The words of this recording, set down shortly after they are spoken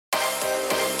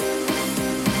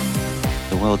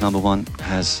world number one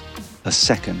has a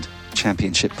second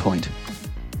championship point.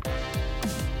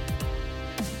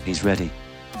 He's ready.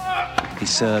 He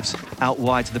serves out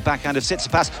wide to the backhand of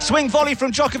Tsitsipas. Swing volley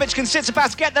from Djokovic. Can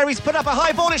Tsitsipas get there? He's put up a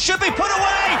high ball. It should be put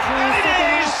away. And it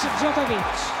is.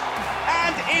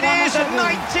 And it is a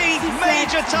 19th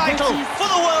major title for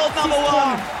the world number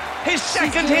one. His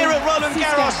second here at Roland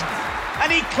Garros.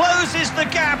 And he closes the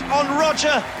gap on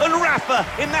Roger and Rafa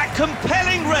in that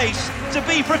compelling race to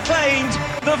be proclaimed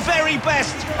the very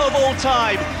best of all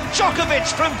time. Djokovic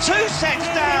from 2 sets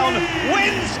down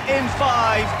wins in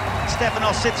 5.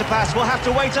 Stefanos Tsitsipas will have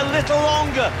to wait a little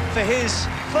longer for his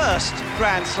first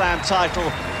Grand Slam title.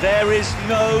 There is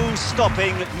no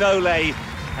stopping Nole,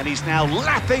 and he's now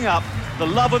lapping up the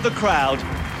love of the crowd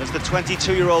as the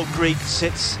 22-year-old Greek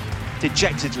sits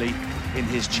dejectedly in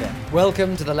his chair.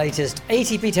 Welcome to the latest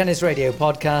ATP Tennis Radio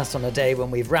podcast on a day when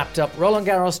we've wrapped up Roland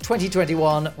Garros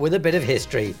 2021 with a bit of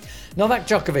history. Novak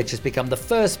Djokovic has become the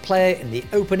first player in the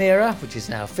Open era, which is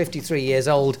now 53 years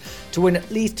old, to win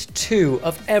at least 2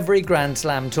 of every Grand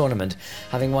Slam tournament,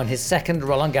 having won his second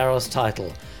Roland Garros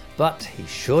title. But he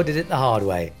sure did it the hard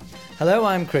way. Hello,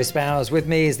 I'm Chris Bowers. With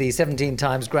me is the 17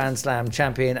 times Grand Slam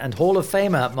champion and Hall of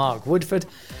Famer Mark Woodforde.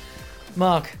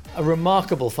 Mark, a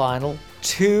remarkable final.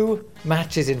 2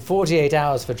 matches in 48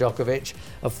 hours for Djokovic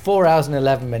of 4 hours and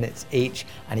 11 minutes each,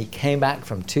 and he came back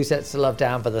from 2 sets to love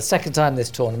down for the second time this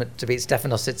tournament to beat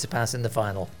Stefanos Tsitsipas in the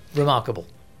final. Remarkable.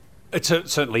 It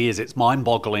certainly is. It's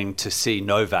mind-boggling to see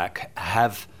Novak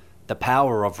have the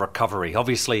power of recovery.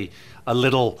 Obviously, a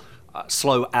little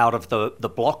slow out of the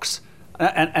blocks,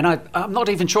 and I'm not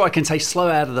even sure I can say slow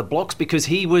out of the blocks because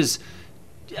he was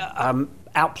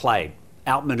outplayed,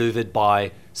 outmaneuvered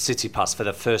by Tsitsipas for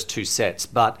the first 2 sets,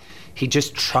 but he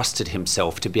just trusted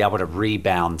himself to be able to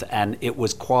rebound, and it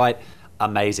was quite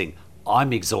amazing.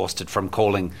 I'm exhausted from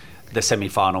calling the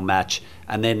semi-final match,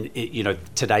 and then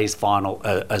today's final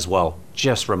as well.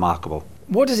 Just remarkable.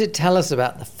 What does it tell us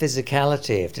about the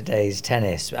physicality of today's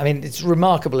tennis? I mean, it's a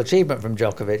remarkable achievement from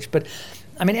Djokovic, but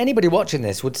I mean, anybody watching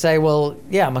this would say, well,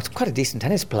 yeah, I'm quite a decent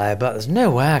tennis player, but there's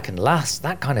no way I can last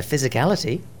that kind of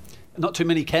physicality. Not too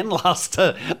many can last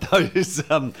those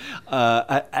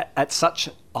at such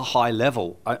a high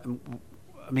level. I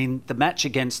mean, the match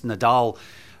against Nadal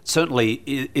certainly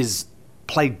is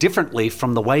played differently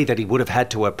from the way that he would have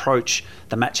had to approach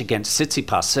the match against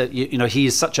Tsitsipas. He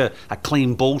is such a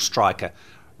clean ball striker.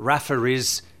 Rafa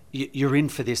is, you're in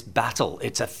for this battle.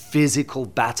 It's a physical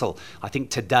battle. I think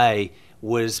today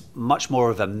was much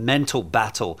more of a mental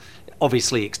battle.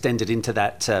 Obviously extended into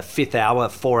that 5th hour,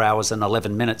 4 hours and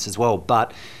 11 minutes as well.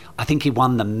 But I think he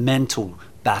won the mental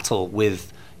battle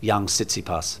with young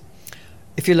Tsitsipas.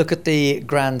 If you look at the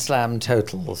Grand Slam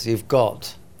totals, you've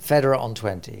got Federer on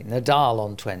 20, Nadal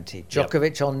on 20,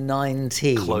 Djokovic on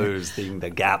 19. Closing the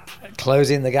gap.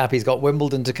 He's got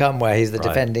Wimbledon to come where he's the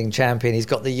defending champion. He's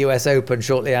got the US Open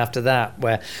shortly after that,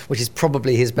 which is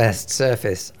probably his best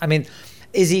surface. I mean,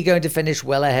 is he going to finish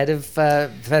well ahead of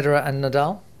Federer and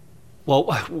Nadal?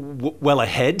 Well, well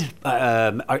ahead.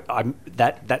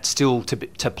 That's still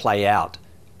to play out.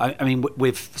 I mean,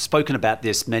 we've spoken about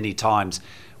this many times.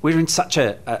 We're in such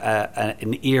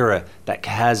an era that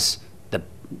has the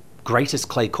greatest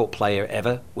clay court player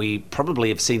ever. We probably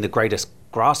have seen the greatest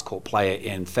grass court player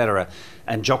in Federer,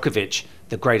 and Djokovic,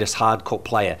 the greatest hard court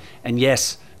player. And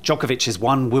yes, Djokovic has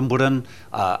won Wimbledon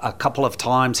a couple of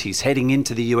times. He's heading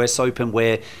into the US Open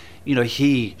where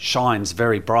he shines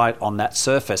very bright on that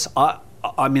surface.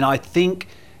 I mean, I think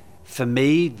for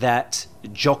me that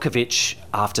Djokovic,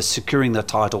 after securing the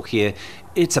title here,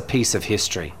 it's a piece of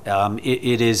history.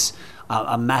 It is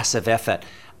a massive effort.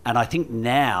 And I think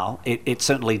now it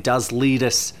certainly does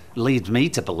lead me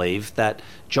to believe that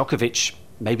Djokovic,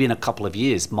 maybe in a couple of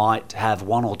years, might have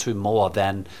 1 or 2 more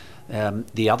than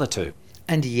the other 2.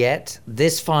 And yet,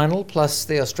 this final, plus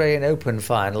the Australian Open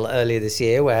final earlier this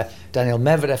year, where Daniil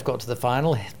Medvedev got to the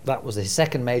final, that was his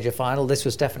second major final. This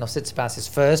was Stefanos Tsitsipas'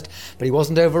 first, but he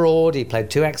wasn't overawed. He played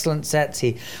 2 excellent sets.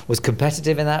 He was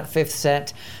competitive in that 5th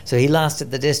set, so he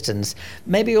lasted the distance.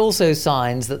 Maybe also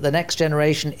signs that the next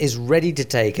generation is ready to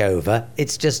take over.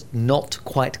 It's just not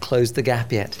quite closed the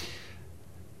gap yet.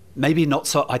 Maybe not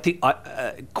so. I think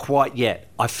quite yet.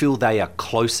 I feel they are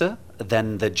closer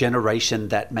than the generation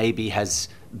that maybe has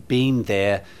been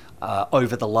there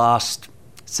over the last,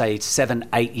 say,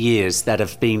 7-8 years that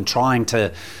have been trying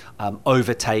to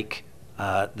overtake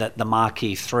the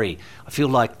marquee 3. I feel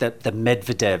like that the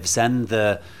Medvedevs and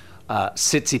the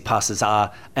Tsitsipas's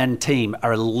and team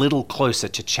are a little closer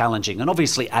to challenging. And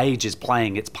obviously age is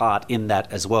playing its part in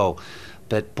that as well.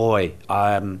 But boy,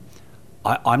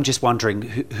 I'm just wondering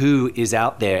who is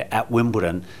out there at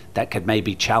Wimbledon that could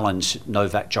maybe challenge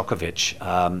Novak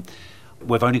Djokovic.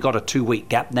 We've only got a 2-week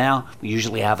gap now. We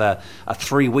usually have a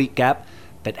 3-week gap.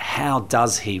 But how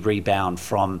does he rebound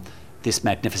from this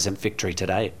magnificent victory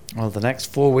today? Well, the next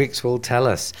 4 weeks will tell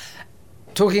us.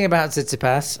 Talking about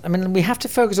Tsitsipas, I mean, we have to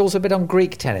focus also a bit on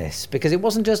Greek tennis, because it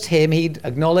wasn't just him. He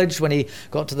acknowledged when he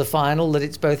got to the final that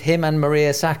it's both him and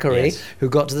Maria Sakkari who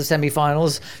got to the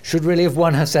semi-finals, should really have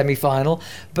won her semi-final.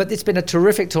 But it's been a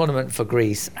terrific tournament for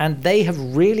Greece, and they have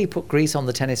really put Greece on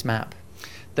the tennis map.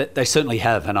 They certainly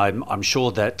have, and I'm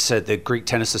sure that the Greek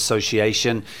Tennis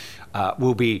Association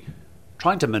will be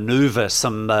trying to manoeuvre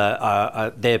some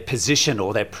their position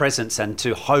or their presence and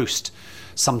to host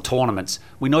some tournaments.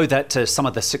 We know that some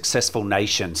of the successful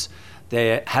nations,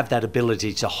 they have that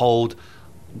ability to hold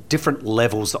different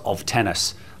levels of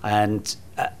tennis. And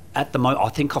at the moment, I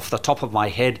think off the top of my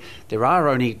head, there are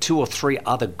only 2 or 3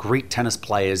 other Greek tennis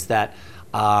players that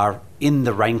are in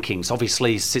the rankings.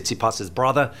 Obviously, Tsitsipas's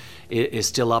brother is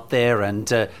still up there, and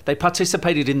they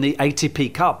participated in the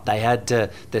ATP Cup. They had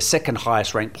the second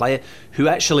highest ranked player, who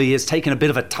actually has taken a bit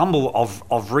of a tumble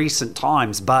of recent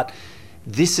times, but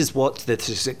this is what the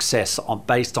success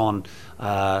based on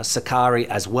Sakkari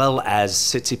as well as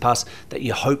Tsitsipas, that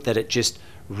you hope that it just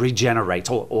regenerates,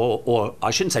 or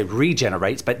I shouldn't say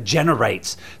regenerates, but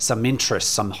generates some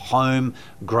interest, some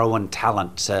homegrown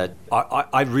talent.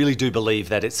 I really do believe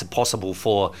that it's possible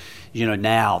for,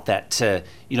 now that,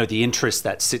 the interest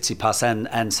that Tsitsipas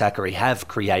and Sakkari have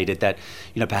created, that,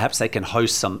 perhaps they can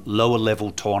host some lower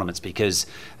level tournaments, because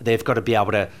they've got to be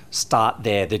able to start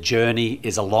there. The journey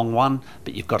is a long one,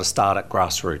 but you've got to start at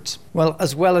grassroots. Well,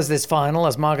 as well as this final,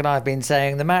 as Mark and I have been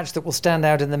saying, the match that will stand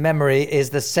out in the memory is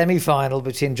the semi-final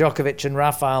between Djokovic and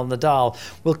Rafael Nadal.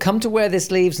 We'll come to where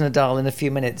this leaves Nadal in a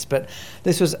few minutes, but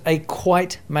this was a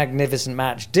quite magnificent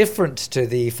match, different to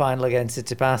the final against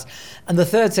Tsitsipas. And the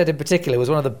third set in particular was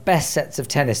one of the best sets of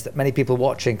tennis that many people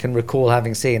watching can recall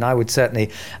having seen. I would certainly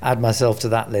add myself to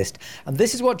that list. And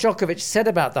this is what Djokovic said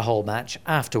about the whole match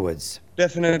afterwards.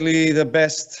 Definitely the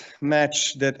best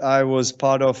match that I was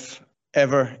part of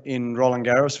ever in Roland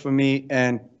Garros for me,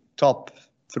 and top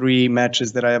 3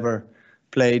 matches that I ever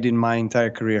played in my entire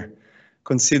career.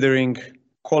 Considering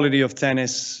quality of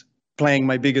tennis, playing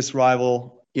my biggest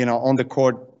rival, on the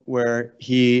court where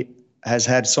he has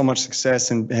had so much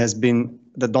success and has been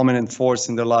the dominant force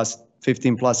in the last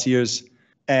 15 plus years,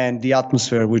 and the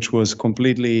atmosphere, which was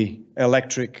completely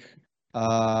electric.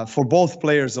 For both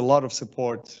players, a lot of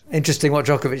support. Interesting what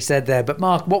Djokovic said there. But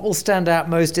Mark, what will stand out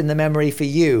most in the memory for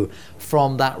you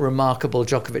from that remarkable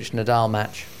Djokovic-Nadal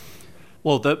match?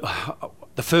 Well,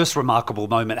 the first remarkable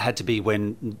moment had to be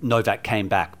when Novak came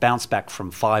back, bounced back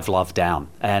from 5-love down,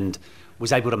 and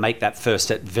was able to make that first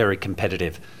set very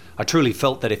competitive. I truly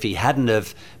felt that if he hadn't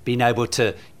have been able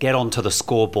to get onto the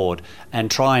scoreboard and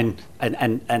try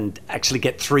and actually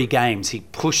get 3 games, he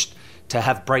pushed to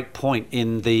have break point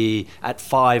at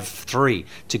 5-3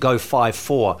 to go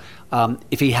 5-4.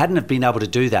 If he hadn't have been able to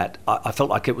do that, I felt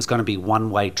like it was going to be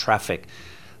one-way traffic.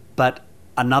 But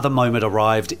another moment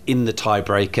arrived in the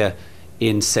tiebreaker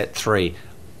in set 3.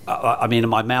 I mean,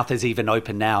 my mouth is even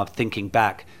open now thinking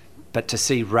back, but to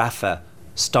see Rafa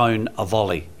stone a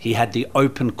volley. He had the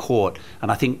open court, and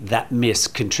I think that miss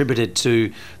contributed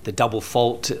to the double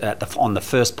fault on the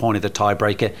first point of the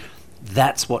tiebreaker.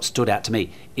 That's what stood out to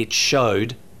me. It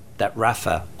showed that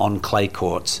Rafa on clay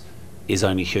courts is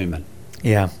only human.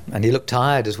 Yeah, and he looked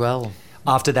tired as well.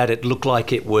 After that, it looked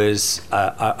like it was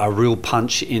a real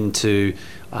punch into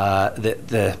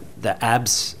the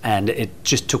abs, and it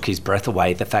just took his breath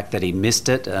away, the fact that he missed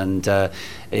it, and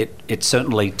it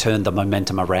certainly turned the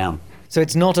momentum around. So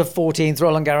it's not a 14th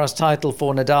Roland Garros title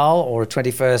for Nadal or a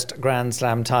 21st Grand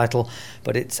Slam title,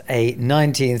 but it's a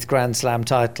 19th Grand Slam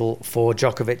title for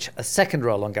Djokovic, a second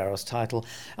Roland Garros title.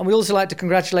 And we also like to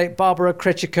congratulate Barbara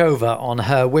Krejcikova on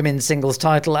her women's singles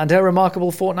title and her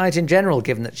remarkable fortnight in general,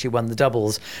 given that she won the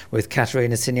doubles with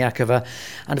Katerina Siniakova.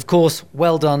 And of course,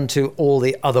 well done to all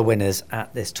the other winners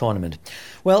at this tournament.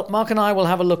 Well, Mark and I will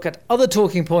have a look at other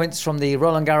talking points from the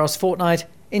Roland Garros fortnight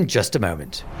in just a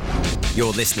moment.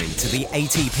 You're listening to the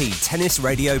ATP Tennis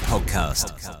Radio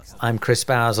Podcast. I'm Chris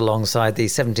Bowers alongside the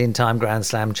 17-time Grand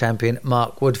Slam champion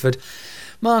Mark Woodforde.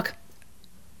 Mark,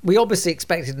 we obviously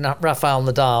expected Rafael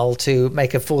Nadal to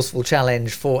make a forceful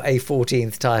challenge for a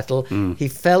 14th title. He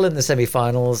fell in the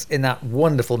semi-finals in that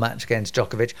wonderful match against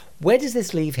Djokovic. Where does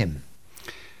this leave him?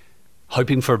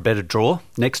 Hoping for a better draw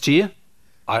next year.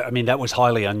 I mean, that was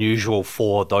highly unusual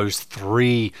for those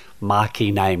 3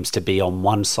 marquee names to be on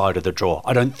one side of the draw.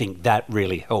 I don't think that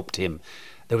really helped him.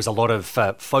 There was a lot of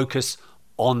focus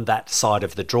on that side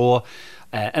of the draw.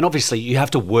 And obviously you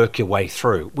have to work your way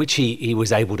through, which he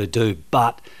was able to do.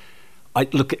 But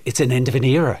look, it's an end of an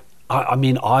era. I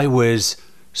mean, I was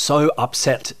so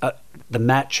upset. The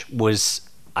match was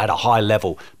at a high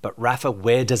level, but Rafa,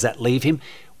 where does that leave him?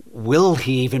 Will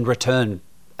he even return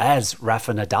as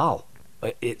Rafa Nadal?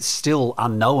 It's still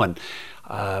unknown.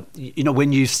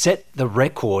 When you set the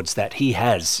records that he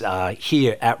has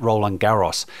here at Roland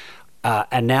Garros,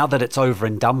 and now that it's over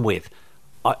and done with,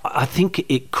 I think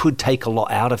it could take a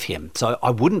lot out of him. So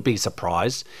I wouldn't be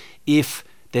surprised if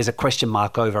there's a question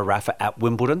mark over Rafa at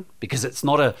Wimbledon, because it's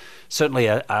not certainly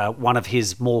one of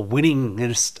his more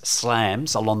winningest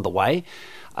slams along the way.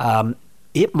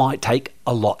 It might take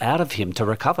a lot out of him to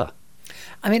recover.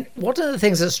 I mean, one of the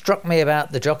things that struck me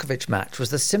about the Djokovic match was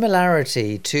the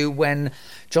similarity to when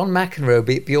John McEnroe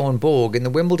beat Bjorn Borg in the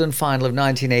Wimbledon final of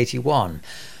 1981.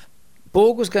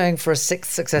 Borg was going for a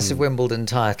sixth successive Wimbledon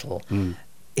title.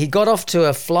 He got off to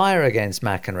a flyer against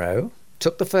McEnroe,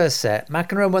 took the first set.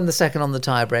 McEnroe won the second on the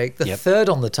tiebreak, the third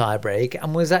on the tiebreak,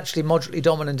 and was actually moderately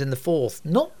dominant in the fourth.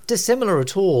 Not dissimilar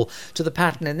at all to the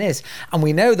pattern in this. And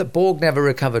we know that Borg never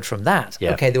recovered from that.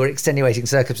 Yep. Okay, there were extenuating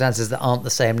circumstances that aren't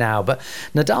the same now. But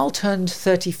Nadal turned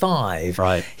 35.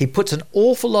 Right. He puts an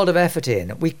awful lot of effort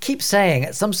in. We keep saying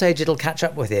at some stage it'll catch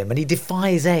up with him, and he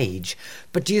defies age.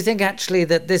 But do you think actually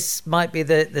that this might be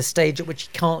the stage at which he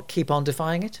can't keep on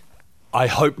defying it? I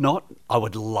hope not. I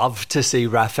would love to see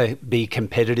Rafa be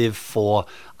competitive for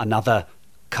another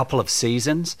couple of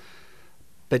seasons,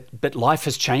 but life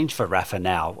has changed for Rafa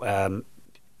now.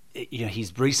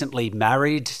 He's recently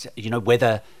married.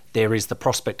 Whether there is the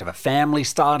prospect of a family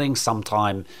starting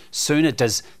sometime sooner,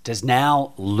 does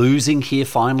now losing here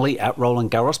finally at Roland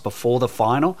Garros before the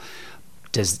final,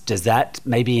 does that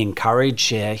maybe encourage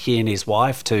he and his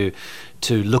wife to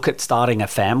look at starting a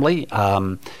family?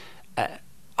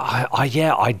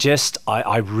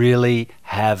 I really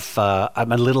have.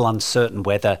 I'm a little uncertain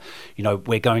whether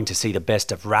we're going to see the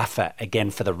best of Rafa again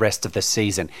for the rest of the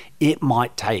season. It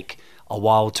might take a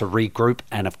while to regroup,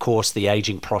 and of course the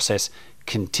aging process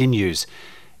continues.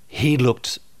 He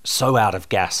looked so out of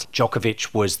gas.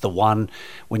 Djokovic was the one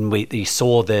when we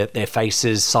saw their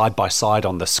faces side by side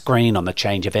on the screen on the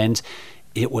change of ends.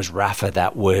 It was Rafa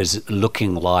that was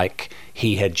looking like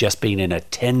he had just been in a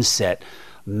 10-set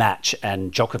match,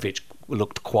 and Djokovic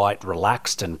looked quite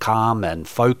relaxed and calm and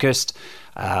focused.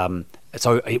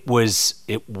 So it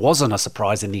wasn't a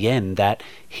surprise in the end that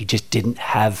he just didn't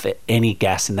have any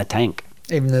gas in the tank.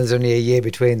 Even though there's only a year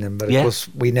between them. But of course,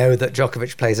 we know that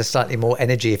Djokovic plays a slightly more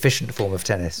energy-efficient form of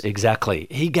tennis. Exactly.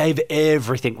 He gave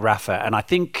everything, Rafa. And I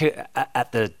think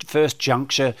at the first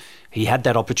juncture, he had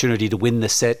that opportunity to win the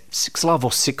set 6-love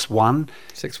or 6-1.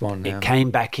 6-1, yeah. It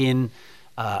came back in,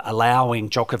 allowing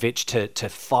Djokovic to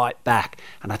fight back.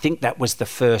 And I think that was the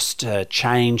first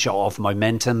change of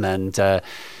momentum. And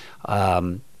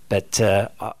I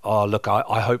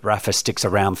hope Rafa sticks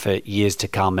around for years to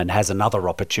come and has another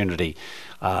opportunity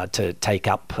to take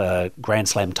up Grand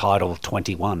Slam title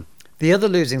 21. The other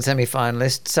losing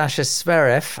semi-finalist, Sasha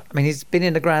Zverev, I mean, he's been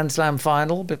in a Grand Slam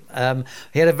final, but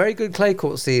he had a very good clay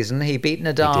court season. He beat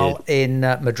Nadal in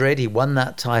Madrid. He won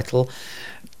that title.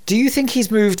 Do you think he's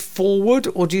moved forward,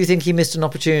 or do you think he missed an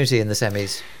opportunity in the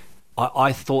semis?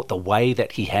 I thought the way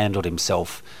that he handled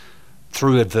himself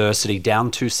through adversity,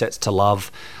 down 2 sets to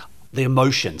love, the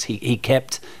emotions, he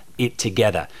kept it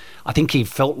together. I think he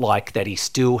felt like that he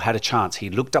still had a chance. He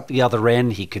looked up the other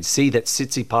end. He could see that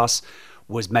Tsitsipas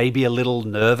was maybe a little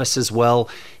nervous as well.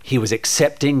 He was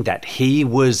accepting that he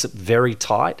was very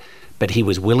tight, but he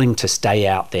was willing to stay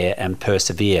out there and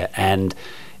persevere. And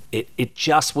it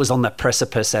just was on the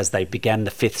precipice as they began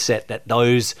the 5th set that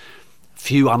those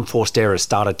few unforced errors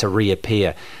started to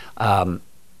reappear.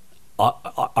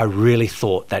 I really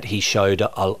thought that he showed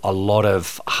a lot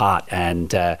of heart and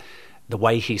the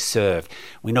way he served.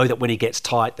 We know that when he gets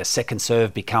tight, the second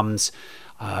serve becomes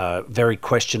very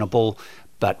questionable,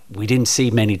 but we didn't see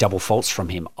many double faults from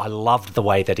him. I loved the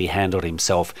way that he handled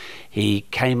himself. He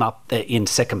came up in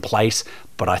second place,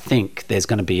 but I think there's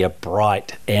going to be a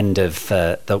bright end of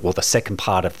the second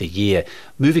part of the year,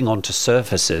 moving on to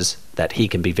surfaces that he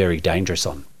can be very dangerous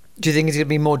on. Do you think he's going to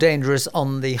be more dangerous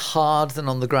on the hard than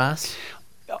on the grass?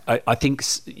 I think,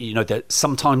 that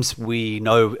sometimes we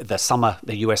know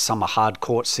the US summer hard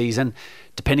court season,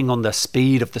 depending on the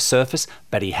speed of the surface,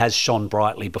 but he has shone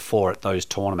brightly before at those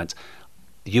tournaments.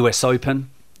 The US Open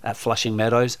at Flushing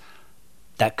Meadows,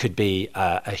 that could be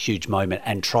a huge moment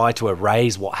and try to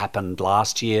erase what happened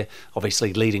last year,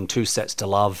 obviously leading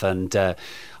 2-0, and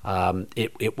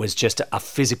it was just a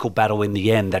physical battle in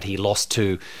the end that he lost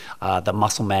to the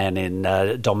muscle man in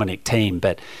Dominic Thiem.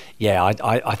 But yeah,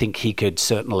 I think he could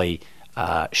certainly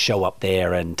show up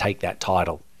there and take that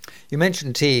title. You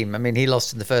mentioned Thiem. I mean, he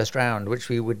lost in the first round, which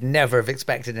we would never have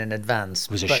expected in advance.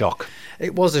 It was a shock.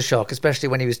 It was a shock, especially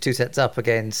when he was 2 sets up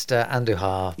against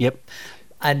Andujar. Yep.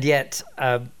 And yet,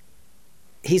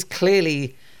 he's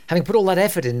clearly, having put all that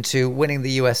effort into winning the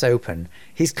US Open,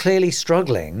 he's clearly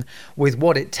struggling with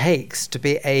what it takes to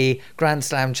be a Grand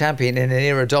Slam champion in an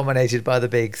era dominated by the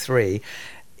big three.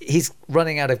 He's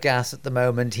running out of gas at the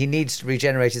moment. He needs to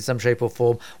regenerate in some shape or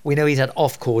form. We know he's had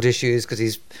off-court issues because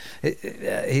he's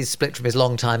split from his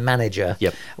long-time manager,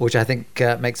 which I think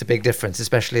makes a big difference,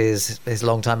 especially as his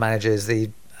long-time manager is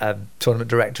the tournament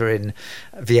director in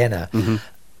Vienna. Mm-hmm.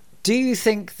 Do you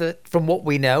think that from what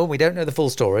we know, and we don't know the full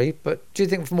story, but do you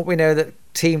think from what we know that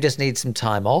Thiem just needs some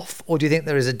time off? Or do you think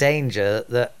there is a danger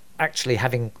that actually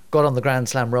having got on the Grand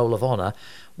Slam Roll of Honour,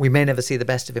 we may never see the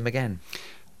best of him again?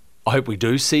 I hope we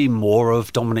do see more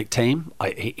of Dominic Thiem.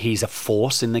 He's a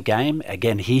force in the game.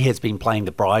 Again, he has been playing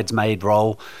the bridesmaid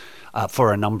role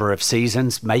for a number of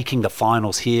seasons, making the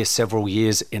finals here several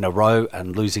years in a row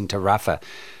and losing to Rafa.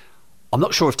 I'm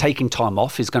not sure if taking time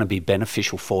off is going to be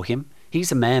beneficial for him.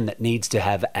 He's a man that needs to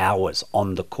have hours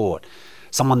on the court.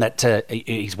 Someone that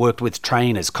he's worked with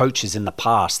trainers, coaches in the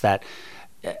past that,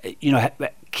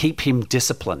 keep him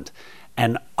disciplined.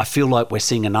 And I feel like we're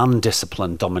seeing an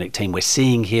undisciplined Dominic Thiem. We're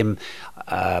seeing him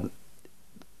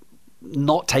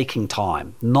not taking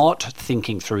time, not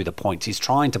thinking through the points. He's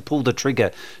trying to pull the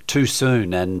trigger too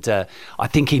soon. And I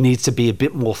think he needs to be a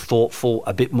bit more thoughtful,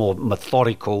 a bit more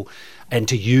methodical, and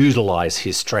to utilise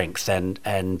his strength and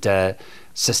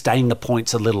sustain the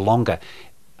points a little longer.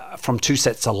 From 2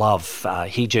 sets of love,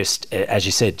 he just, as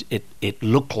you said, it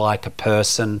looked like a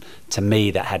person to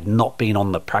me that had not been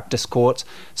on the practice courts.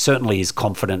 Certainly his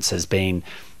confidence has been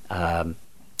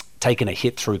taken a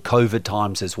hit through COVID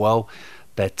times as well.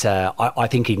 But I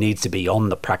think he needs to be on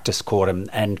the practice court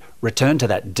and return to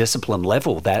that discipline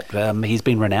level that he's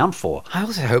been renowned for. I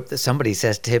also hope that somebody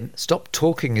says to him, stop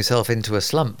talking yourself into a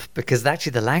slump, because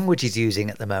actually the language he's using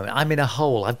at the moment, I'm in a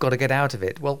hole, I've got to get out of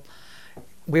it. Well,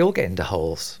 we all get into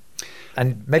holes.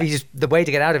 And maybe just the way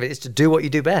to get out of it is to do what you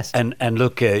do best. And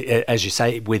look, as you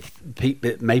say, with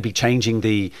maybe changing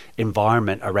the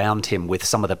environment around him with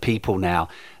some of the people now,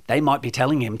 they might be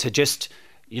telling him to just,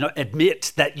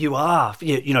 admit that you are,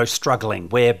 struggling.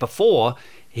 Where before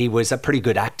he was a pretty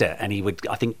good actor and he would,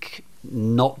 I think,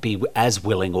 not be as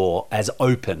willing or as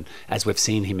open as we've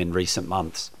seen him in recent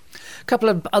months. A couple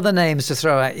of other names to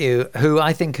throw at you who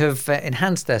I think have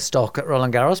enhanced their stock at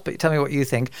Roland Garros, but tell me what you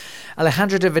think.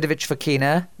 Alejandro Davidovich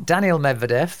Fokina, Daniil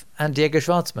Medvedev and Diego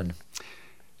Schwartzman.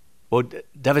 Well,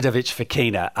 Davidovich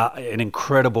Fokina, an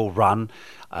incredible run,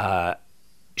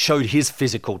 showed his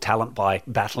physical talent by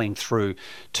battling through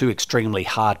 2 extremely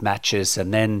hard matches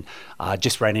and then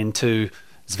just ran into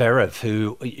Zverev,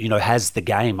 who has the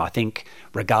game. I think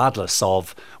regardless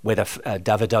of whether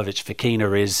Davidovich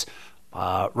Fokina is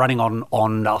running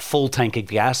on a full tank of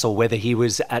gas or whether he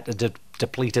was at a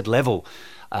depleted level.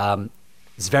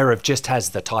 Zverev just has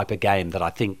the type of game that I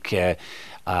think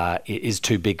is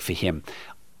too big for him.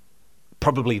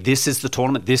 Probably this is the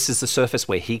tournament, this is the surface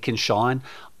where he can shine.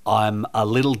 I'm a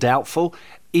little doubtful,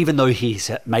 even though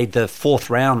he's made the 4th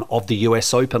round of the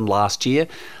US Open last year.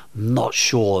 Not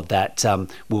sure that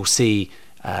we'll see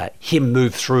him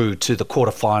move through to the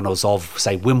quarterfinals of,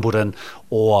 say, Wimbledon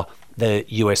or the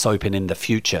US Open in the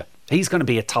future. He's going to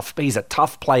be he's a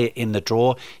tough player in the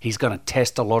draw. He's going to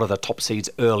test a lot of the top seeds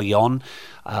early on.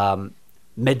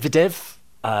 Medvedev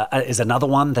is another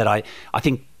one that I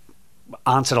think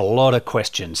answered a lot of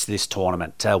questions this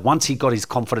tournament. Once he got his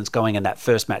confidence going in that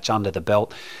first match under the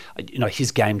belt,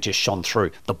 his game just shone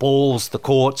through. The balls, the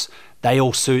courts, they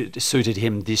all suited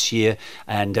him this year,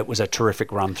 and it was a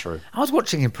terrific run through. I was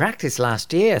watching him practice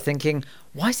last year thinking,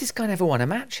 why does this guy never won a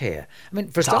match here? I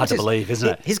mean, it's hard to believe, isn't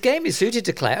it? His game is suited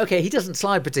to clay. Okay, he doesn't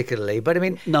slide particularly, but I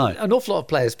mean, no. An awful lot of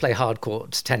players play hard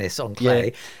court tennis on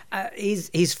clay. Yeah.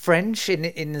 He's French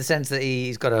in the sense that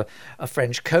he's got a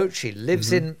French coach. He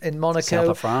lives in Monaco. South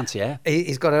of France, yeah.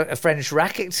 He's got a French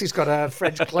racket. He's got a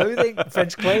French clothing.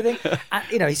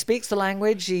 He speaks the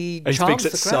language. He charms speaks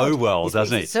it the crowd. So well,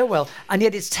 doesn't he? So well. And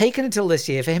yet it's taken until this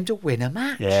year for him to win a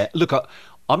match. Yeah, look,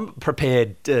 I'm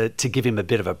prepared to give him a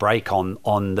bit of a break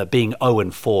on the being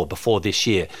 0-4 before this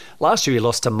year. Last year he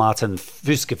lost to Martin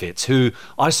Fucsovics, who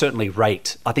I certainly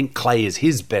rate. I think clay is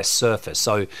his best surface.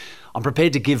 So I'm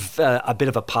prepared to give a bit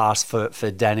of a pass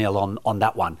for Daniel on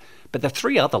that one. But the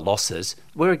 3 other losses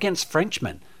were against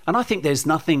Frenchmen. And I think there's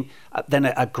nothing than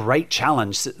a great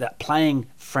challenge that playing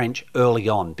French early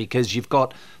on, because you've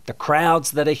got the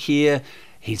crowds that are here.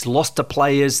 He's lost to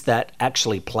players that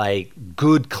actually play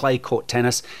good clay court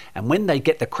tennis. And when they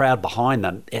get the crowd behind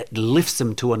them, it lifts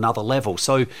them to another level.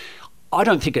 So I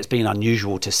don't think it's been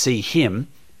unusual to see him,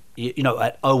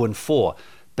 at 0-4.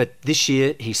 But this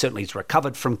year, he certainly has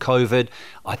recovered from COVID.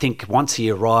 I think once he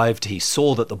arrived, he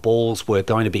saw that the balls were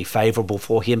going to be favourable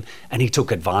for him, and he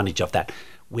took advantage of that.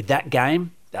 With that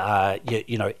game,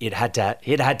 it had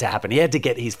to happen. He had to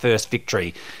get his first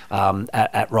victory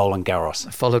at Roland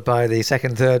Garros, followed by the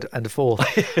second, third, and fourth.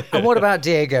 And what about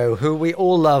Diego, who we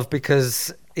all love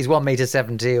because he's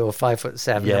 1.70 m or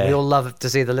 5'7", yeah. and we all love to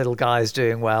see the little guys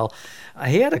doing well.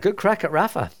 He had a good crack at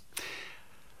Rafa.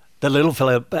 The little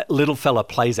fella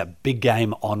plays a big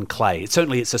game on clay.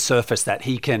 Certainly, it's a surface that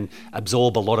he can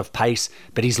absorb a lot of pace.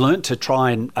 But he's learnt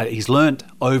he's learnt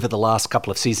over the last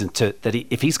couple of seasons that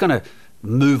if he's going to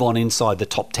move on inside the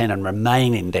top 10 and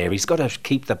remain in there, he's got to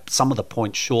keep some of the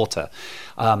points shorter.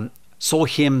 Saw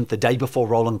him the day before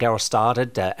Roland Garros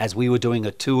started as we were doing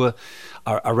a tour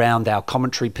around our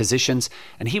commentary positions,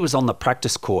 and he was on the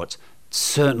practice court.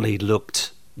 Certainly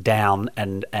looked down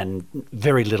and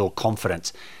very little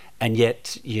confidence. And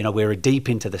yet, we're deep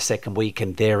into the second week,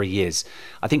 and there he is.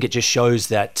 I think it just shows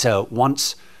that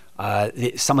once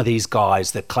some of these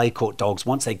guys, the clay court dogs,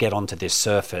 once they get onto this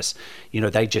surface,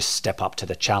 they just step up to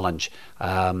the challenge.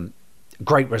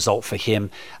 Great result for him.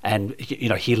 And,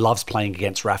 he loves playing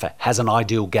against Rafa, has an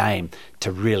ideal game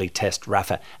to really test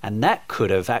Rafa. And that could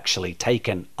have actually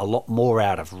taken a lot more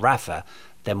out of Rafa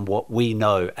than what we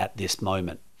know at this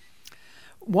moment.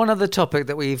 One other topic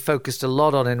that we've focused a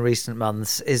lot on in recent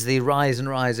months is the rise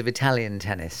of Italian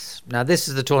tennis. Now, this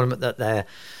is the tournament that they're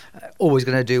always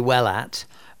going to do well at.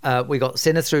 We got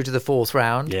Sinner through to the fourth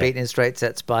round, beaten in straight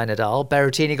sets by Nadal.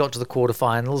 Berrettini got to the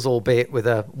quarterfinals, albeit with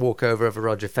a walkover over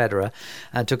Roger Federer,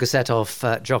 and took a set off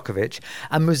Djokovic.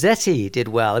 And Musetti did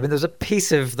well. I mean, there was a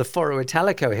piece of the Foro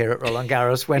Italico here at Roland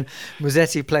Garros when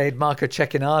Musetti played Marco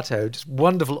Cecchinato. Just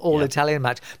wonderful all-Italian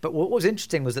match. But what was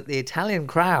interesting was that the Italian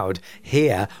crowd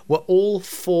here were all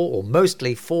for, or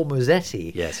mostly for,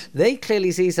 Musetti. Yes. They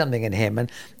clearly see something in him,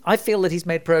 and I feel that he's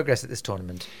made progress at this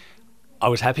tournament. I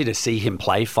was happy to see him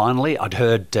play finally. I'd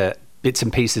heard bits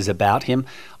and pieces about him.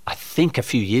 I think a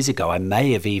few years ago I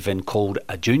may have even called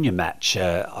a junior match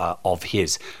of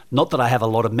his. Not that I have a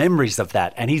lot of memories of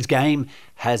that, and his game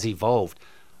has evolved.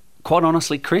 Quite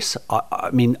honestly, Chris,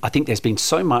 I think there's been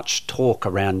so much talk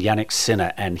around Jannik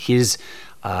Sinner and his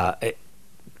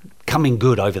coming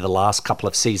good over the last couple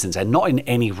of seasons, and not in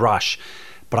any rush.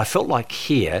 But I felt like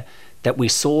here that we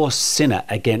saw Sinner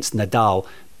against Nadal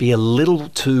be a little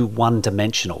too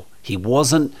one-dimensional. He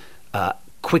wasn't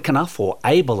quick enough or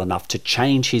able enough to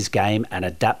change his game and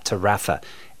adapt to Rafa.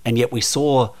 And yet we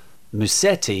saw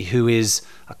Musetti, who is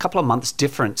a couple of months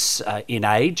difference in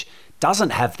age, doesn't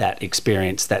have that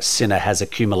experience that Sinner has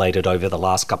accumulated over the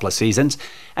last couple of seasons.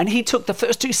 And he took the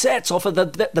first 2 sets off of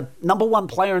the number one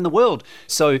player in the world.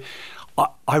 So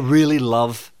I really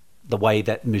love the way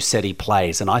that Musetti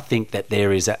plays, and I think that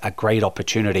there is a great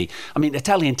opportunity. I mean,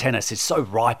 Italian tennis is so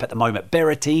ripe at the moment.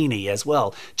 Berrettini as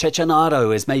well.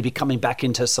 Cecchinato is maybe coming back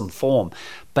into some form.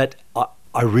 But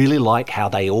I really like how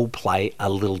they all play a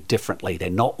little differently. They're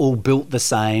not all built the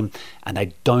same, and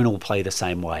they don't all play the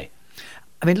same way.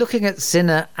 I mean, looking at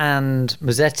Sinner and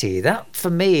Musetti, that for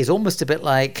me is almost a bit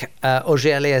like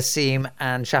Auger-Aliassime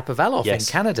and Shapovalov in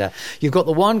Canada. You've got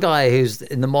the one guy who's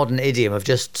in the modern idiom of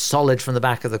just solid from the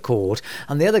back of the court,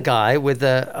 and the other guy with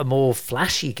a more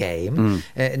flashy game.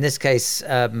 In this case,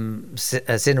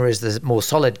 Sinner is the more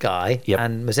solid guy,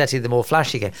 and Musetti the more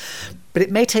flashy game. But it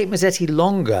may take Musetti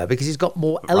longer because he's got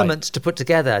more elements to put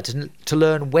together to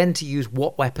learn when to use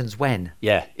what weapons when.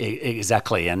 Yeah,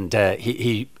 exactly. And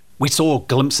we saw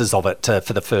glimpses of it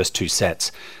for the first 2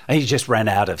 sets. And he just ran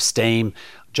out of steam.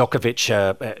 Djokovic,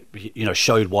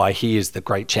 showed why he is the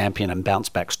great champion and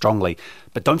bounced back strongly.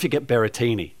 But don't forget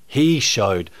Berrettini. He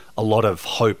showed a lot of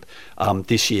hope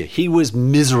this year. He was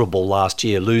miserable last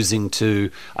year, losing to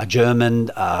a German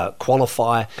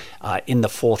qualifier in the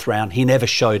 4th round. He never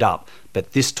showed up.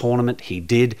 But this tournament, he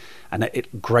did. And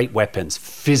great weapons.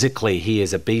 Physically, he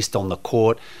is a beast on the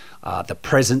court. The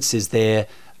presence is there.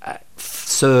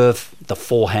 Serve, the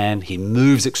forehand, he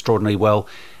moves extraordinarily well,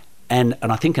 and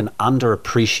I think an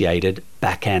underappreciated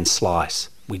backhand slice.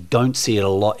 We don't see it a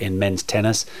lot in men's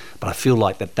tennis, but I feel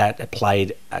like that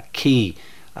played a key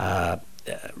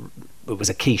it was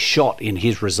a key shot in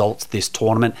his results this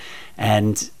tournament.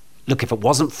 And look, if it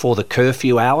wasn't for the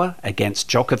curfew hour against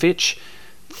Djokovic,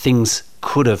 things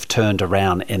could have turned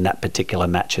around in that particular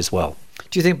match as well.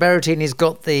 Do you think Berrettini's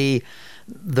got the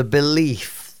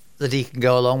belief that he can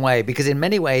go a long way? Because in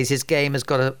many ways his game has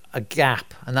got a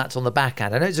gap, and that's on the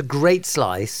backhand. I know it's a great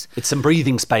slice. It's some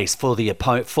breathing space for the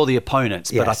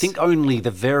opponents, but I think only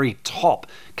the very top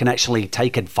can actually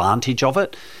take advantage of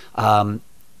it.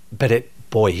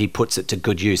 But he puts it to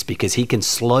good use because he can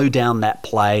slow down that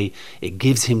play. It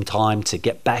gives him time to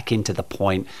get back into the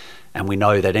point, and we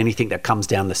know that anything that comes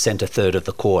down the centre third of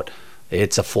the court,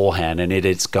 it's a forehand, and it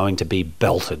is going to be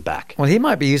belted back. Well, he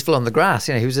might be useful on the grass.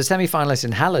 He was a semi-finalist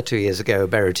in Halle 2 years ago,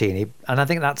 Berrettini, and I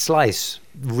think that slice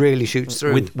really shoots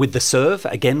through. With the serve,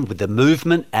 again, with the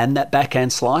movement and that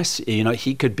backhand slice,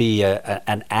 he could be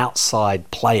an outside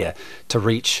player to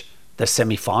reach the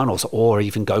semi-finals or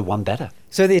even go one better.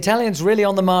 So the Italians really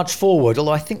on the march forward,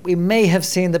 although I think we may have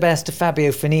seen the best of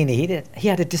Fabio Fognini. He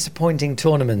had a disappointing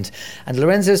tournament. And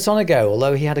Lorenzo Sonego,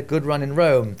 although he had a good run in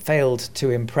Rome, failed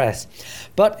to impress.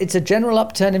 But it's a general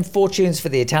upturn in fortunes for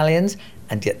the Italians,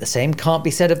 and yet the same can't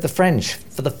be said of the French.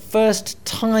 For the first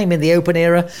time in the Open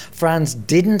era, France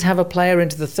didn't have a player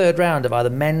into the third round of either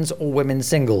men's or women's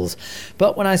singles.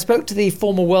 But when I spoke to the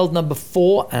former world number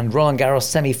 4 and Roland Garros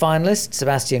semi-finalist,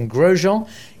 Sébastien Grosjean,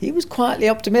 he was quietly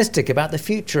optimistic about the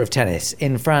future of tennis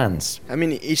in France. I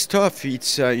mean, it's tough.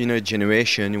 It's, a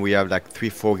generation. We have like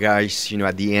 3-4 guys,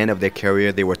 at the end of their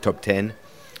career, they were top 10.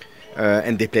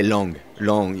 And they play long.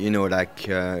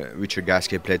 Richard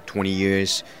Gasquet played 20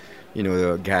 years.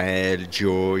 Gaël,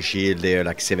 Joe, Gilles, they're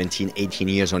like 17, 18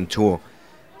 years on tour.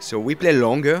 So we play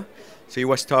longer. So it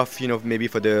was tough, maybe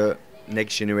for the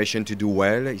next generation to do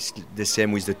well. It's the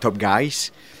same with the top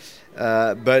guys.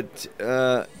 But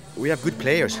we have good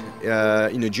players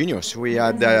in the juniors. We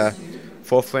had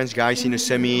 4 French guys in the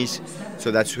semis. So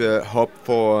that's hope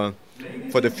for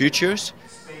the futures.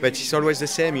 But it's always the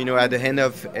same, at the end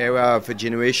of era of a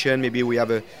generation, maybe we have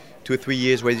 2 or 3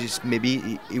 years where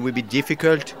maybe it will be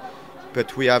difficult.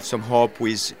 But we have some hope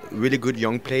with really good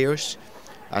young players.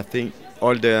 I think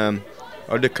all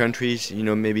the countries,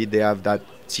 maybe they have that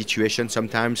situation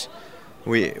sometimes.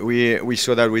 We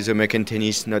saw that with American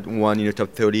tennis, not one in the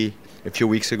top 30 a few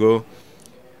weeks ago.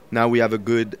 Now we have a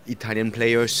good Italian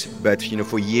players, but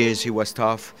for years it was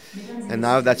tough. And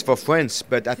now that's for France.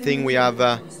 But I think we have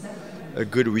a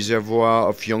good reservoir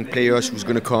of young players who's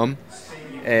going to come.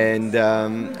 And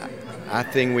I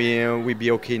think we'll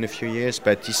be okay in a few years,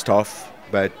 but it's tough.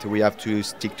 But we have to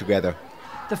stick together.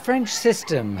 The French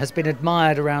system has been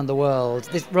admired around the world.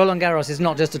 Roland Garros is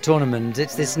not just a tournament,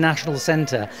 it's this national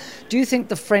centre. Do you think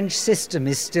the French system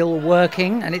is still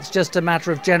working and it's just a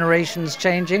matter of generations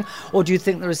changing? Or do you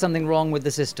think there is something wrong with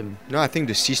the system? No, I think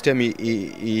the system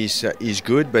is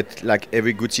good, but like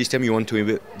every good system, you want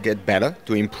to get better,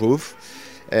 to improve.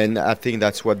 And I think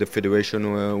that's what the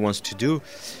federation wants to do.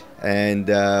 And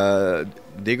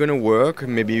they're going to work.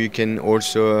 Maybe we can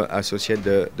also associate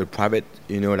the private,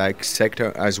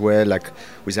 sector as well, like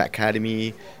with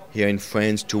academy here in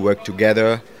France to work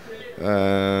together.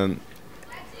 But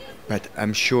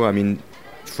I'm sure,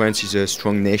 France is a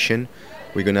strong nation.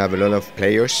 We're going to have a lot of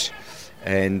players.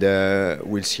 And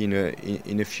we'll see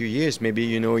in a few years.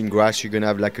 Maybe, in grass, you're going to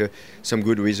have some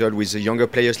good result with the younger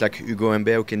players like Hugo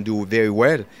Humbert who can do very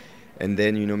well. And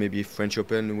then, maybe French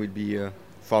Open will be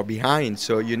far behind.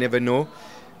 So you never know.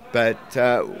 But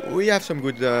we have some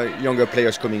good younger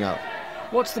players coming out.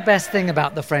 What's the best thing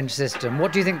about the French system?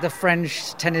 What do you think the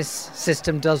French tennis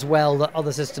system does well that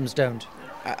other systems don't?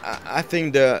 I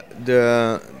think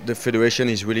the federation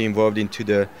is really involved into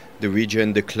the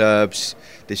region, the clubs.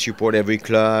 They support every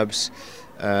clubs.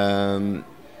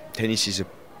 Tennis is a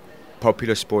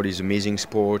popular sport, is amazing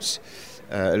sports.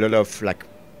 A lot of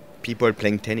people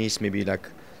playing tennis, maybe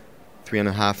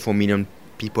 3.5-4 million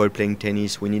people playing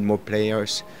tennis. We need more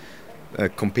players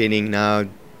competing now,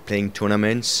 playing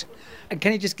tournaments. And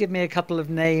can you just give me a couple of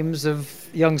names of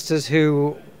youngsters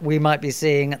who we might be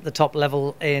seeing at the top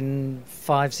level in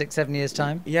 5, 6, 7 years'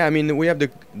 time? Yeah, we have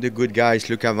the good guys.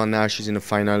 Luca Van Ness is in the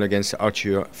final against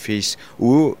Arthur Fils,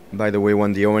 who, by the way,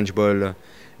 won the Orange Ball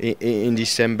in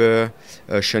December.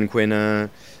 Sean Quenin,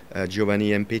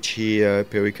 Giovanni Mpecci,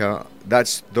 Perica.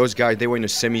 Those guys, they were in the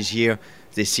semis here.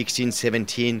 They're 16,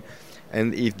 17.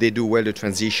 And if they do well the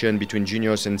transition between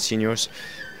juniors and seniors,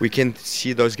 we can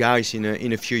see those guys in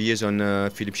a few years on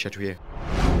Philippe Chatrier.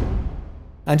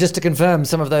 And just to confirm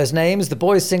some of those names, the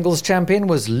boys' singles champion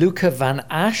was Luca van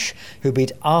Asch, who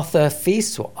beat Arthur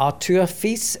Fils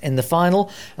in the final.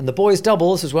 And the boys'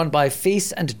 doubles was won by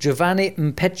Fils and Giovanni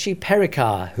Mpecci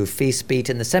Pericard, who Fils beat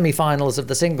in the semi-finals of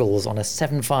the singles on a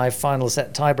 7-5 final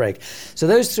set tiebreak. So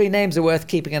those three names are worth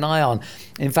keeping an eye on.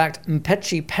 In fact,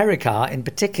 Mpecci Pericard in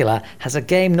particular has a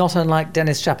game not unlike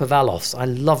Denis Shapovalov's. I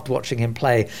loved watching him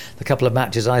play the couple of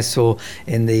matches I saw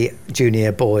in the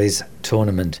junior boys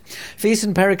tournament. Fils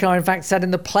and Pericard in fact sat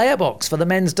in the player box for the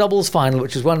men's doubles final,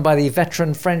 which was won by the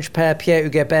veteran French pair Pierre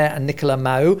Huguebert and Nicolas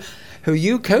Mahut, who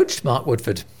you coached, Mark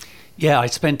Woodforde. Yeah, I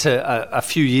spent a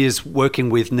few years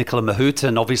working with Nicolas Mahut,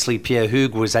 and obviously Pierre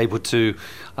Hugues was able to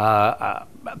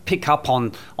pick up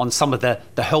on some of the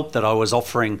help that I was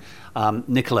offering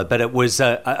Nicolas. But it was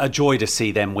a joy to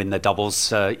see them win the doubles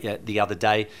the other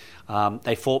day.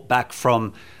 They fought back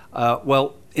from,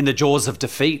 in the jaws of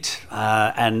defeat,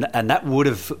 and that would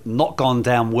have not gone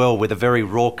down well with a very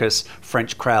raucous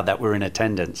French crowd that were in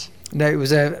attendance. No, it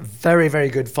was a very, very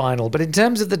good final. But in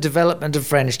terms of the development of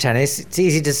French tennis, it's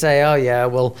easy to say, oh yeah,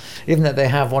 well, even though they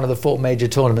have one of the 4 major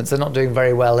tournaments, they're not doing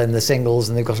very well in the singles,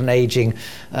 and they've got an ageing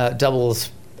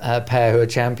doubles pair who are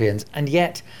champions. And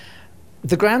yet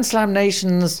the Grand Slam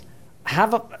nations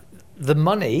have the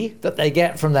money that they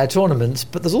get from their tournaments,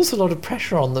 but there's also a lot of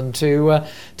pressure on them to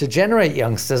generate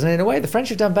youngsters. And in a way, the French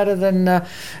have done better than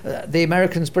the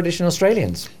Americans, British and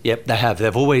Australians. Yep, they have.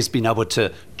 They've always been able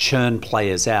to churn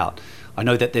players out. I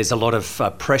know that there's a lot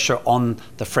of pressure on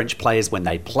the French players when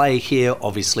they play here,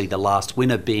 obviously the last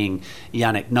winner being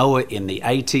Yannick Noah in the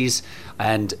 80s,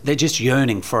 and they're just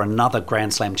yearning for another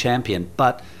Grand Slam champion.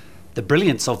 But the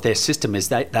brilliance of their system is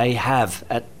that they have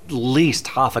at least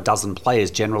half a dozen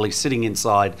players generally sitting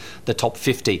inside the top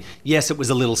 50. Yes, it was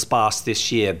a little sparse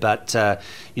this year, but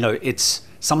it's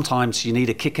sometimes you need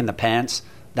a kick in the pants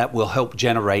that will help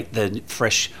generate the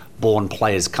fresh-born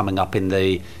players coming up in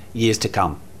the years to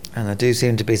come. And there do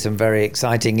seem to be some very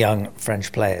exciting young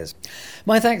French players.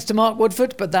 My thanks to Mark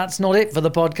Woodforde, but that's not it for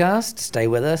the podcast. Stay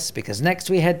with us, because next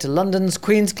we head to London's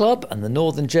Queen's Club and the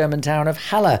northern German town of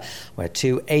Halle, where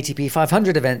 2 ATP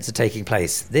 500 events are taking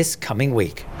place this coming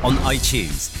week. On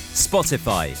iTunes,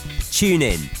 Spotify,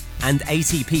 TuneIn and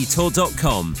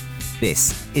ATPTour.com,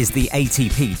 this is the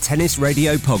ATP Tennis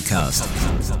Radio Podcast.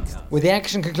 With the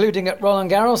action concluding at Roland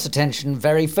Garros, attention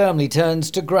very firmly turns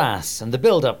to grass and the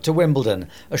build-up to Wimbledon.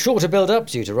 A shorter build-up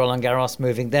due to Roland Garros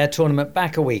moving their tournament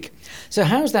back a week. So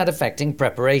how's that affecting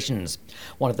preparations?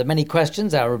 One of the many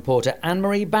questions our reporter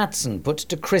Anne-Marie Batson put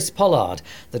to Chris Pollard,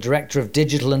 the Director of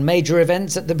Digital and Major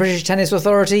Events at the British Tennis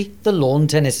Authority, the Lawn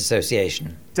Tennis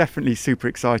Association. Definitely super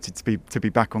excited to be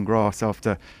back on grass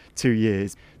after 2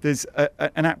 years. There's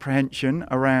an apprehension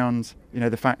around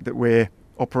the fact that we're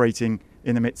operating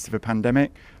in the midst of a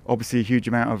pandemic. Obviously a huge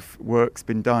amount of work's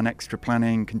been done, extra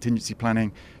planning, contingency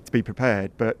planning to be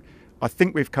prepared, but I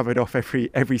think we've covered off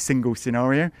every single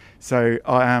scenario, so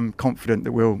I am confident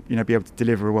that we'll be able to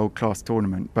deliver a world-class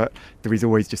tournament, but there is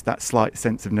always just that slight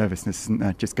sense of nervousness, isn't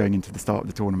there, just going into the start of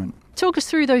the tournament. Talk us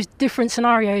through those different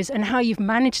scenarios and how you've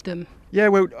managed them. Yeah,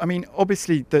 well, I mean,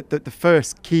 obviously the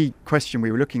first key question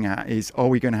we were looking at is, are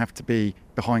we going to have to be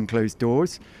behind closed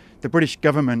doors? The British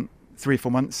government 3 or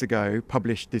 4 months ago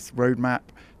published this roadmap,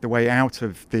 the way out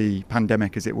of the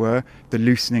pandemic, as it were, the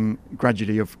loosening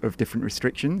gradually of different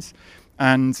restrictions.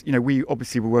 And, we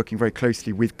obviously were working very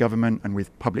closely with government and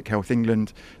with Public Health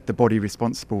England, the body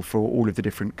responsible for all of the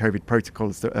different COVID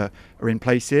protocols that are in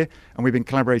place here. And we've been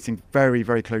collaborating very,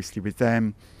 very closely with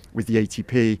them, with the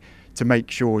ATP, to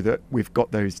make sure that we've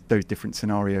got those different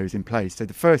scenarios in place. So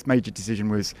the first major decision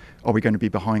was, are we going to be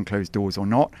behind closed doors or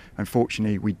not?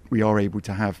 Unfortunately, we are able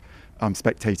to have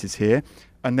spectators here.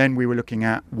 And then we were looking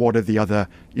at what are the other,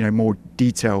 more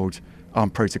detailed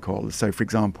protocols. So, for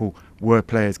example, were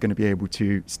players going to be able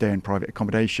to stay in private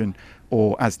accommodation,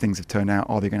 or as things have turned out,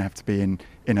 are they going to have to be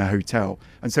in a hotel?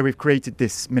 And so we've created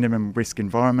this minimum risk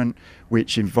environment,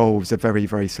 which involves a very,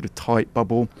 very sort of tight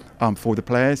bubble for the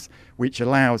players, which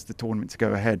allows the tournament to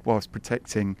go ahead whilst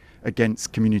protecting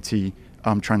against community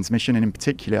transmission. And in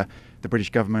particular, the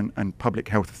British government and public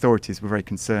health authorities were very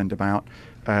concerned about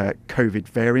COVID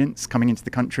variants coming into the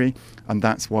country, and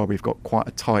that's why we've got quite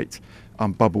a tight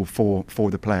bubble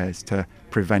for the players to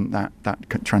prevent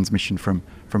that transmission from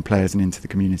players and into the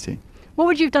community. What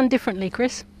would you have done differently,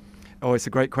 Chris? Oh, it's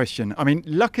a great question. I mean,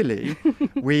 luckily,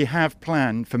 we have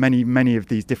planned for many, many of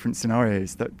these different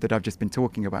scenarios that I've just been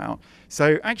talking about.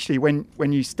 So actually,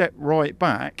 when you step right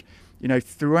back,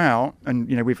 throughout,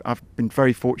 and I've been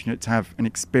very fortunate to have an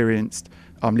experienced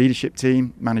leadership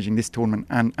team managing this tournament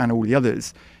and all the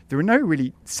others. There are no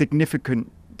really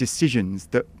significant decisions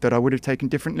that I would have taken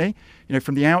differently.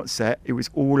 From the outset, it was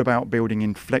all about building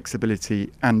in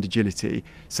flexibility and agility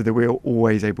so that we're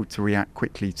always able to react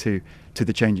quickly to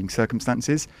the changing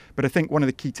circumstances. But I think one of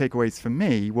the key takeaways for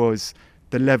me was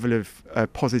the level of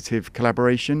positive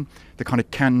collaboration, the kind of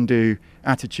can-do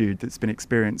attitude that's been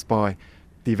experienced by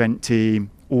the event team,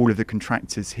 all of the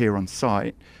contractors here on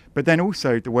site, but then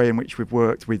also the way in which we've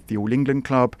worked with the All England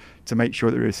Club to make sure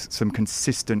there is some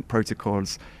consistent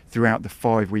protocols throughout the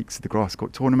 5 weeks of the grass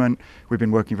court tournament. We've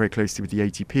been working very closely with the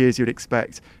ATP, as you'd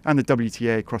expect, and the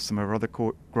WTA across some of our other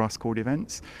grass court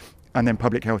events, and then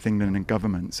Public Health England and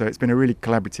government. So it's been a really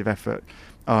collaborative effort,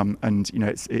 and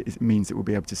it means that we'll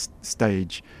be able to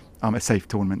stage a safe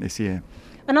tournament this year.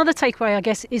 Another takeaway, I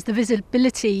guess, is the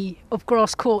visibility of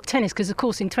grass court tennis, because, of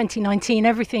course, in 2019,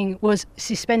 everything was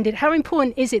suspended. How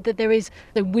important is it that there is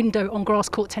a window on grass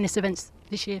court tennis events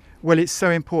this year? Well, it's so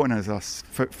important as us,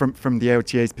 from the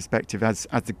LTA's perspective, as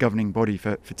the governing body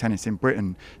for tennis in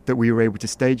Britain, that we were able to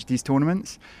stage these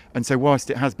tournaments. And so whilst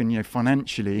it has been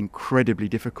financially incredibly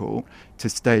difficult to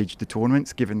stage the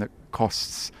tournaments, given that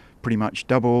costs pretty much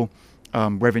double,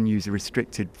 revenues are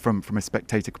restricted from a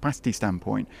spectator capacity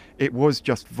standpoint, it was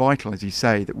just vital, as you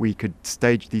say, that we could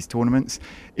stage these tournaments.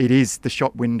 It is the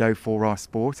shop window for our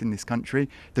sport in this country.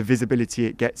 The visibility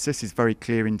it gets us is very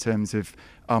clear in terms of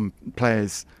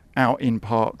players out in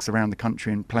parks around the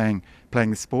country and playing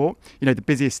the sport. The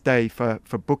busiest day for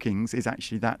bookings is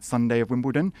actually that Sunday of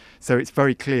Wimbledon. So it's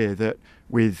very clear that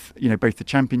with both the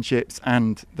championships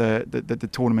and the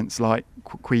tournaments like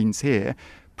Queen's here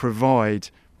provide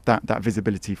that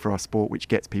visibility for our sport, which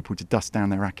gets people to dust down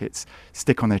their rackets,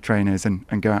 stick on their trainers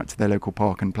and go out to their local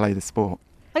park and play the sport.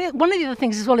 One of the other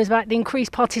things as well is about the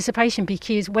increased participation,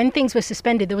 because when things were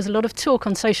suspended, there was a lot of talk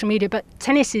on social media, but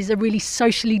tennis is a really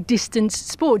socially distanced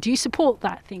sport. Do you support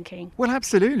that thinking? Well,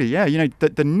 absolutely, yeah.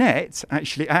 The net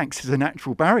actually acts as a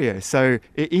natural barrier, so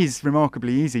it is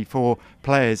remarkably easy for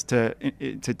players to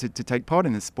take part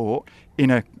in the sport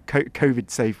in a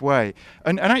COVID-safe way.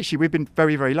 And actually, we've been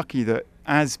very, very lucky that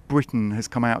as Britain has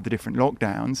come out of the different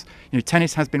lockdowns,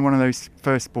 tennis has been one of those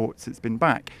first sports that's been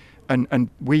back. And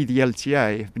we, the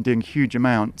LTA, have been doing a huge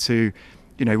amount to,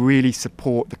 really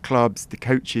support the clubs, the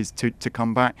coaches to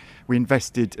come back. We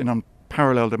invested an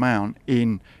unparalleled amount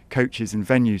in coaches and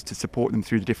venues to support them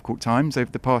through the difficult times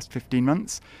over the past 15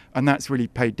 months. And that's really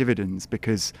paid dividends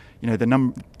because,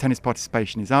 the tennis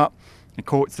participation is up. The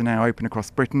courts are now open across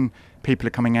Britain. People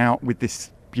are coming out with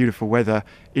this beautiful weather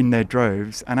in their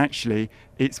droves. And actually,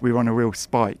 we're on a real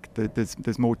spike.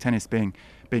 There's more tennis being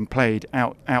played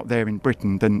out there in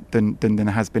Britain than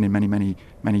there has been in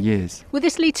many years. Will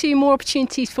this lead to more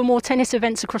opportunities for more tennis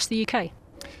events across the UK?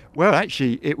 Well,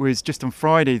 actually, it was just on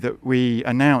Friday that we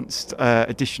announced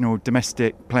additional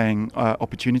domestic playing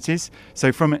opportunities.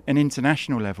 So from an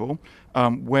international level,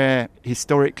 where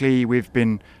historically we've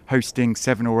been hosting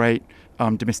 7 or 8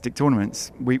 domestic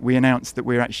tournaments, we announced that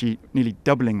we're actually nearly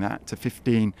doubling that to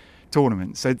 15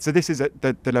 tournaments. So this is at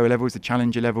the lower levels, the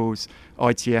challenger levels,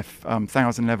 ITF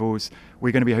 1000 levels.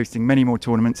 We're going to be hosting many more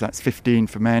tournaments. That's 15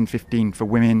 for men, 15 for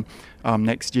women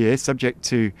next year, subject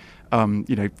to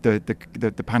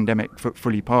the pandemic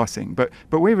fully passing. But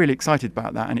we're really excited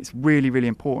about that, and it's really, really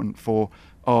important for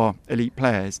our elite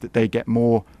players that they get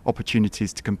more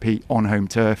opportunities to compete on home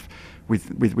turf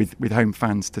with home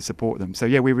fans to support them. So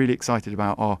yeah, we're really excited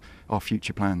about our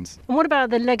future plans. And what about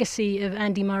the legacy of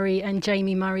Andy Murray and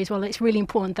Jamie Murray as well? It's really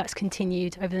important that's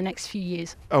continued over the next few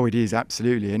years. Oh, it is,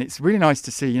 absolutely. And it's really nice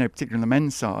to see, particularly on the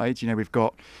men's side, we've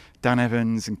got Dan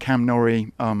Evans and Cam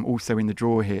Norrie also in the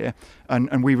draw here,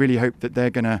 and we really hope that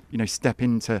they're going to step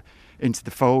into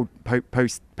the fold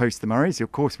post the Murrays.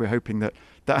 Of course, we're hoping that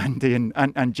Andy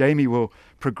and Jamie will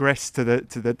progress to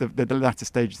the latter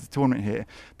stages of the tournament here.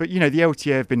 But the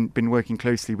LTA have been working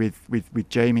closely with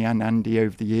Jamie and Andy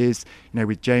over the years.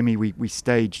 With Jamie, we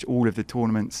staged all of the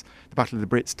tournaments, the Battle of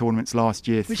the Brits tournaments last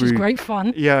year, which was great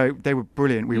fun. Yeah, they were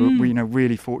brilliant. We were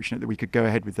really fortunate that we could go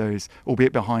ahead with those,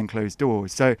 albeit behind closed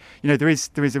doors. So there is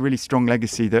a really strong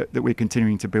legacy that we're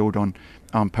continuing to build on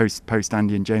post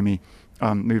Andy and Jamie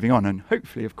moving on, and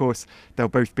hopefully, of course, they'll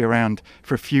both be around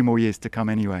for a few more years to come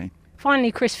anyway.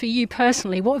 Finally, Chris, for you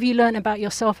personally, what have you learned about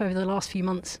yourself over the last few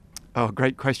months? Oh,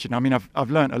 great question. I mean, I've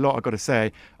learned a lot, I've got to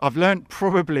say. I've learned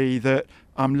probably that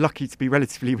I'm lucky to be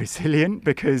relatively resilient,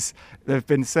 because there have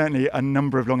been certainly a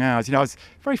number of long hours. I was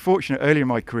very fortunate earlier in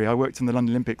my career. I worked in the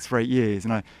London Olympics for 8 years,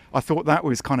 and I thought that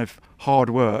was kind of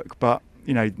hard work. But,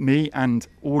 me and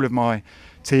all of my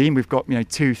team, we've got,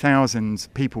 2,000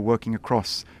 people working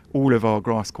across all of our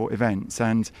grass court events,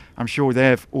 and I'm sure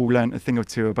they've all learnt a thing or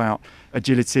two about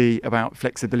agility, about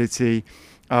flexibility,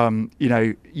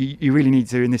 You really need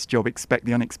to, in this job, expect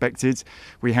the unexpected.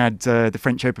 We had the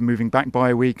French Open moving back by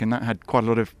a week, and that had quite a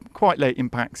lot of quite late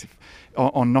impacts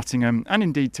on Nottingham, and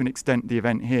indeed to an extent the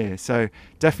event here. So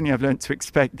definitely I've learned to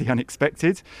expect the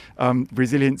unexpected.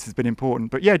 Resilience has been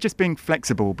important, but yeah, just being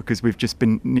flexible, because we've just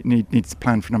been needs to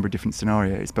plan for a number of different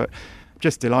scenarios. But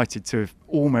just delighted to have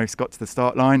almost got to the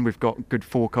start line. We've got good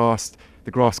forecast.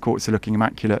 The grass courts are looking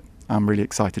immaculate. I'm really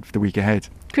excited for the week ahead.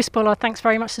 Chris Pollard, thanks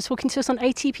very much for talking to us on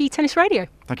ATP Tennis Radio.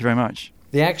 Thank you very much.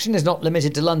 The action is not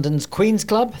limited to London's Queen's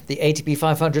Club. The ATP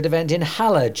 500 event in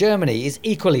Halle, Germany is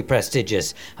equally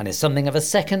prestigious and is something of a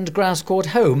second grass court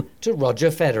home to Roger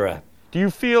Federer. Do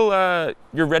you feel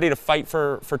you're ready to fight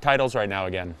for titles right now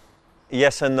again?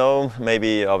 Yes and no.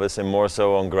 Maybe obviously more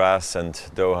so on grass, and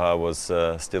Doha was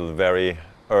still very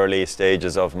early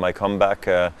stages of my comeback.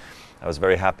 I was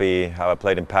very happy how I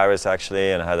played in Paris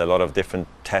actually, and I had a lot of different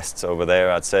tests over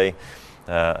there, I'd say,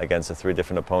 against the 3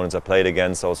 different opponents I played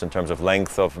against, also in terms of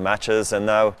length of matches. And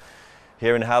now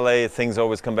here in Halle, things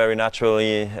always come very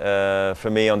naturally for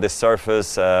me on this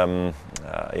surface.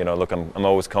 Look, I'm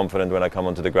always confident when I come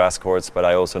onto the grass courts, but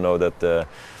I also know that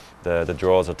the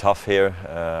draws are tough here,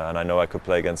 and I know I could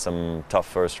play against some tough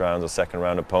first round or second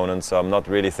round opponents, so I'm not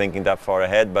really thinking that far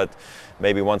ahead, but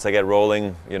maybe once I get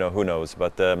rolling, who knows.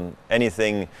 But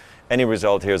any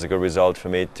result here is a good result for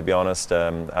me, to be honest,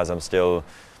 as I'm still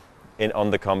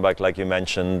on the comeback like you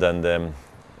mentioned, and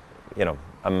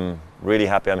I'm really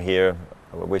happy I'm here.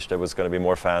 I wish there was going to be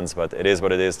more fans, but it is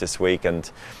what it is this week, and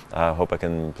I hope I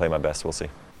can play my best. We'll see.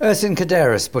 Ersin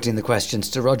Kaderis putting the questions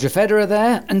to Roger Federer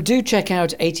there, and do check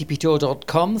out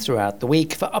atptour.com throughout the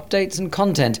week for updates and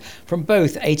content from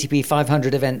both ATP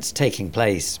 500 events taking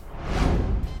place.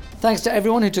 Thanks to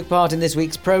everyone who took part in this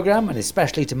week's programme, and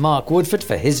especially to Mark Woodforde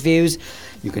for his views.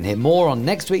 You can hear more on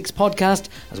next week's podcast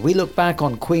as we look back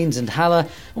on Queen's and Halle,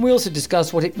 and we also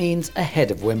discuss what it means ahead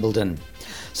of Wimbledon.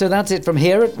 So that's it from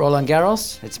here at Roland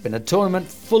Garros. It's been a tournament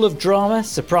full of drama,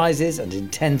 surprises and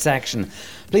intense action.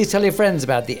 Please tell your friends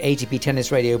about the ATP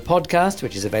Tennis Radio podcast,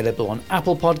 which is available on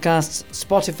Apple Podcasts,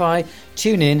 Spotify,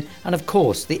 TuneIn and of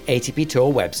course the ATP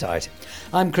Tour website.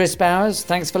 I'm Chris Bowers,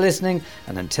 thanks for listening,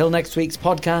 and until next week's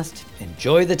podcast,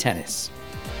 enjoy the tennis.